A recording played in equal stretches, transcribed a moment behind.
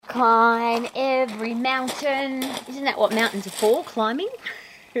Climb every mountain. Isn't that what mountains are for, climbing?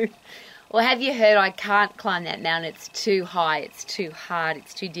 Or have you heard, I can't climb that mountain, it's too high, it's too hard,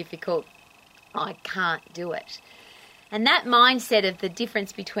 it's too difficult, I can't do it. And that mindset of the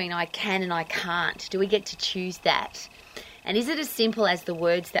difference between I can and I can't, do we get to choose that? And is it as simple as the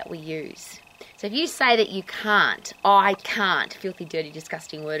words that we use? So if you say that you can't, I can't, filthy, dirty,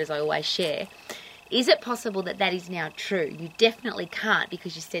 disgusting word as I always share, is it possible that that is now true? You definitely can't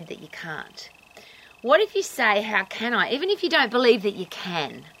because you said that you can't. What if you say, how can I? Even if you don't believe that you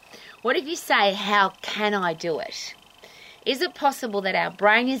can. What if you say, how can I do it? Is it possible that our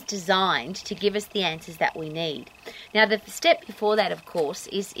brain is designed to give us the answers that we need? Now, the step before that, of course,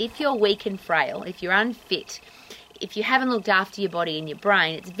 is if you're weak and frail, if you're unfit, if you haven't looked after your body and your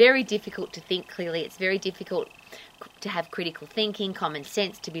brain, it's very difficult to think clearly. It's very difficult to have critical thinking, common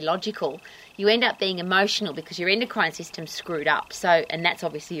sense, to be logical. You end up being emotional because your endocrine system's screwed up. So, and that's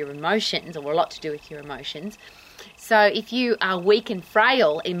obviously your emotions, or a lot to do with your emotions. So if you are weak and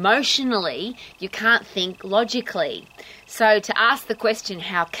frail emotionally, you can't think logically. So to ask the question,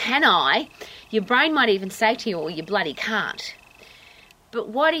 how can I? Your brain might even say to you, well, you bloody can't. But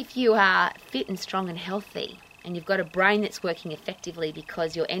what if you are fit and strong and healthy? And you've got a brain that's working effectively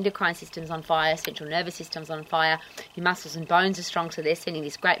because your endocrine system's on fire, central nervous system's on fire, your muscles and bones are strong, so they're sending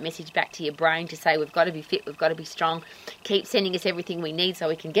this great message back to your brain to say, we've got to be fit, we've got to be strong, keep sending us everything we need so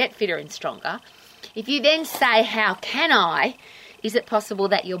we can get fitter and stronger. If you then say, how can I, is it possible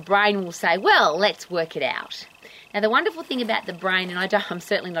that your brain will say, well, let's work it out? Now, the wonderful thing about the brain, and I'm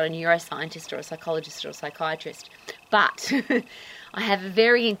certainly not a neuroscientist or a psychologist or a psychiatrist, but I have a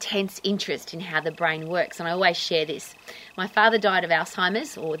very intense interest in how the brain works, and I always share this. My father died of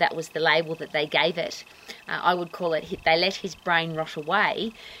Alzheimer's, or that was the label that they gave it. I would call it, they let his brain rot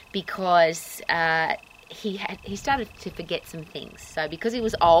away because he started to forget some things. So because he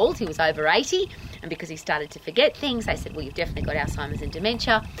was old, he was over 80, and because he started to forget things, they said, well, you've definitely got Alzheimer's and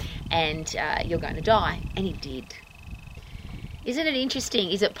dementia, and you're going to die. And he did. Isn't it interesting?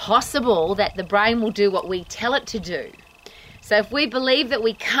 Is it possible that the brain will do what we tell it to do? So if we believe that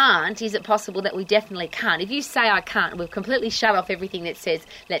we can't, is it possible that we definitely can't? If you say I can't, we've completely shut off everything that says,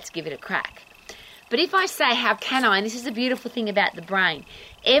 let's give it a crack. But if I say, how can I? And this is the beautiful thing about the brain.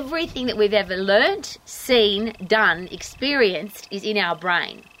 Everything that we've ever learnt, seen, done, experienced is in our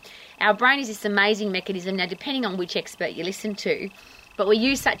brain. Our brain is this amazing mechanism. Now, depending on which expert you listen to, but we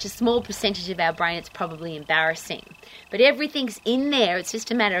use such a small percentage of our brain, it's probably embarrassing. But everything's in there. It's just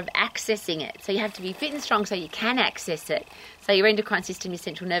a matter of accessing it. So you have to be fit and strong so you can access it. So your endocrine system, your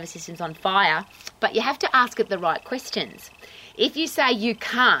central nervous system's on fire. But you have to ask it the right questions. If you say you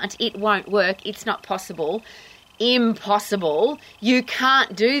can't, it won't work, it's not possible, impossible, you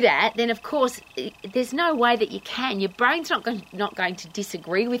can't do that, then of course there's no way that you can. Your brain's not going to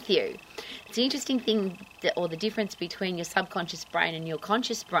disagree with you. It's the interesting thing, or the difference between your subconscious brain and your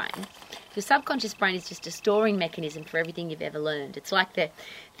conscious brain. Your subconscious brain is just a storing mechanism for everything you've ever learned. It's like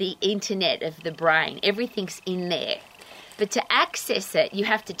the internet of the brain. Everything's in there. But to access it, you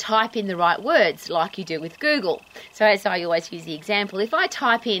have to type in the right words like you do with Google. So as I always use the example, if I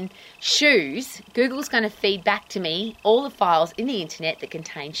type in shoes, Google's going to feed back to me all the files in the internet that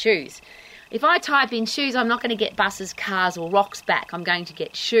contain shoes. If I type in shoes, I'm not going to get buses, cars or rocks back. I'm going to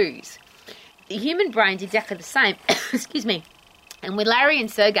get shoes. The human brain's exactly the same. Excuse me. And with Larry and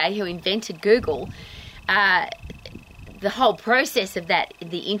Sergey, who invented Google, the whole process of that,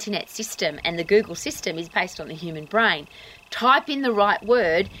 the internet system and the Google system is based on the human brain. Type in the right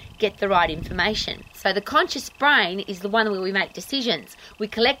word, get the right information. So the conscious brain is the one where we make decisions. We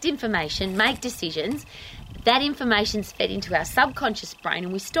collect information, make decisions. That information's fed into our subconscious brain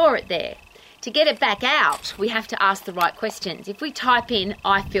and we store it there. To get it back out, we have to ask the right questions. If we type in,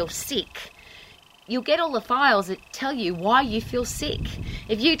 I feel sick, you'll get all the files that tell you why you feel sick.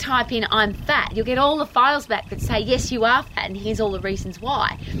 If you type in, I'm fat, you'll get all the files back that say, yes, you are fat, and here's all the reasons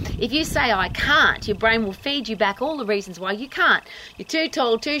why. If you say, I can't, your brain will feed you back all the reasons why you can't. You're too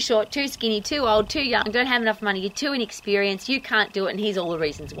tall, too short, too skinny, too old, too young, don't have enough money, you're too inexperienced, you can't do it, and here's all the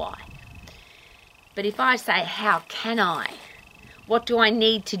reasons why. But if I say, how can I? What do I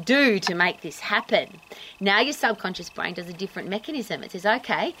need to do to make this happen? Now your subconscious brain does a different mechanism. It says,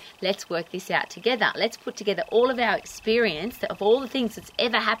 okay, let's work this out together. Let's put together all of our experience of all the things that's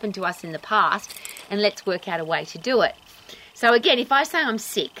ever happened to us in the past, and let's work out a way to do it. So again, if I say I'm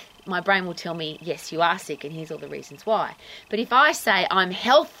sick, my brain will tell me, yes, you are sick, and here's all the reasons why. But if I say I'm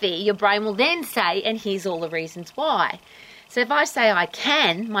healthy, your brain will then say, and here's all the reasons why. So if I say I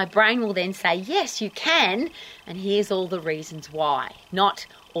can, my brain will then say, yes, you can, and here's all the reasons why, not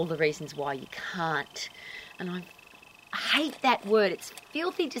all the reasons why you can't. And I hate that word. It's a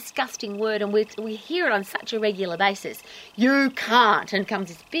filthy, disgusting word, and we hear it on such a regular basis. You can't, and comes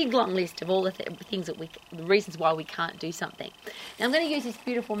this big long list of all the things that the reasons why we can't do something. Now I'm going to use this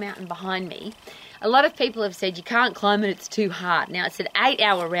beautiful mountain behind me. A lot of people have said you can't climb it, it's too hard. Now it's an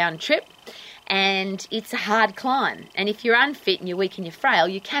 8-hour round trip, and it's a hard climb. And if you're unfit and you're weak and you're frail,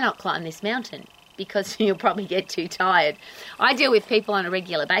 you cannot climb this mountain, because you'll probably get too tired. I deal with people on a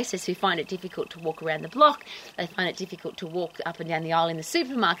regular basis who find it difficult to walk around the block. They find it difficult to walk up and down the aisle in the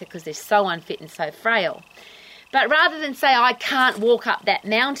supermarket because they're so unfit and so frail. But rather than say, I can't walk up that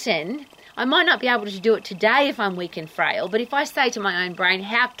mountain, I might not be able to do it today if I'm weak and frail, but if I say to my own brain,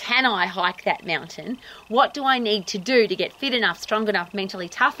 how can I hike that mountain? What do I need to do to get fit enough, strong enough, mentally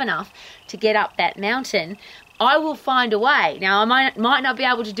tough enough to get up that mountain? I will find a way. Now, I might not be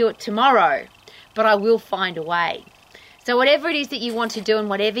able to do it tomorrow, but I will find a way. So whatever it is that you want to do and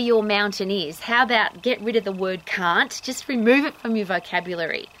whatever your mountain is, how about get rid of the word can't? Just remove it from your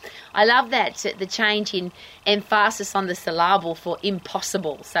vocabulary. I love that, the change in emphasis on the syllable for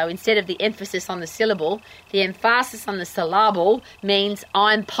impossible. So instead of the emphasis on the syllable, the emphasis on the syllable means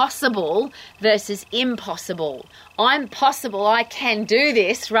I'm possible versus impossible. I'm possible, I can do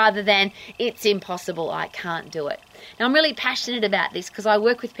this, rather than it's impossible, I can't do it. Now, I'm really passionate about this because I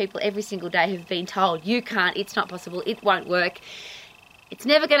work with people every single day who've been told, you can't, it's not possible, it won't work. It's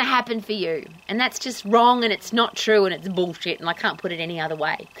never going to happen for you. And that's just wrong, and it's not true, and it's bullshit, and I can't put it any other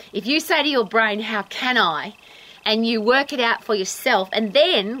way. If you say to your brain, how can I? And you work it out for yourself, and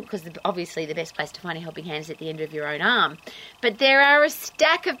then, because obviously the best place to find a helping hand is at the end of your own arm, but there are a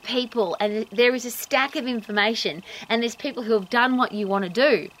stack of people, and there is a stack of information, and there's people who have done what you want to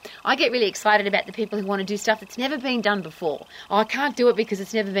do. I get really excited about the people who want to do stuff that's never been done before. Oh, I can't do it because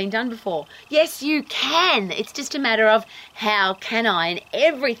it's never been done before. Yes, you can. It's just a matter of how can I, and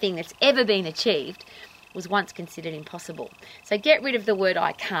everything that's ever been achieved was once considered impossible. So get rid of the word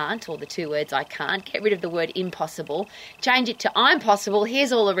I can't, or the two words I can't. Get rid of the word impossible. Change it to I'm possible.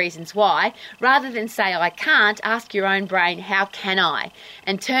 Here's all the reasons why. Rather than say I can't, ask your own brain, how can I?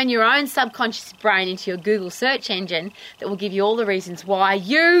 And turn your own subconscious brain into your Google search engine that will give you all the reasons why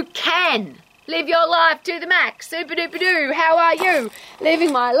you can. Live your life to the max. Super duper doo. How are you?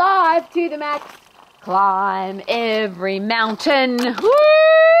 Living my life to the max. Climb every mountain. Woo!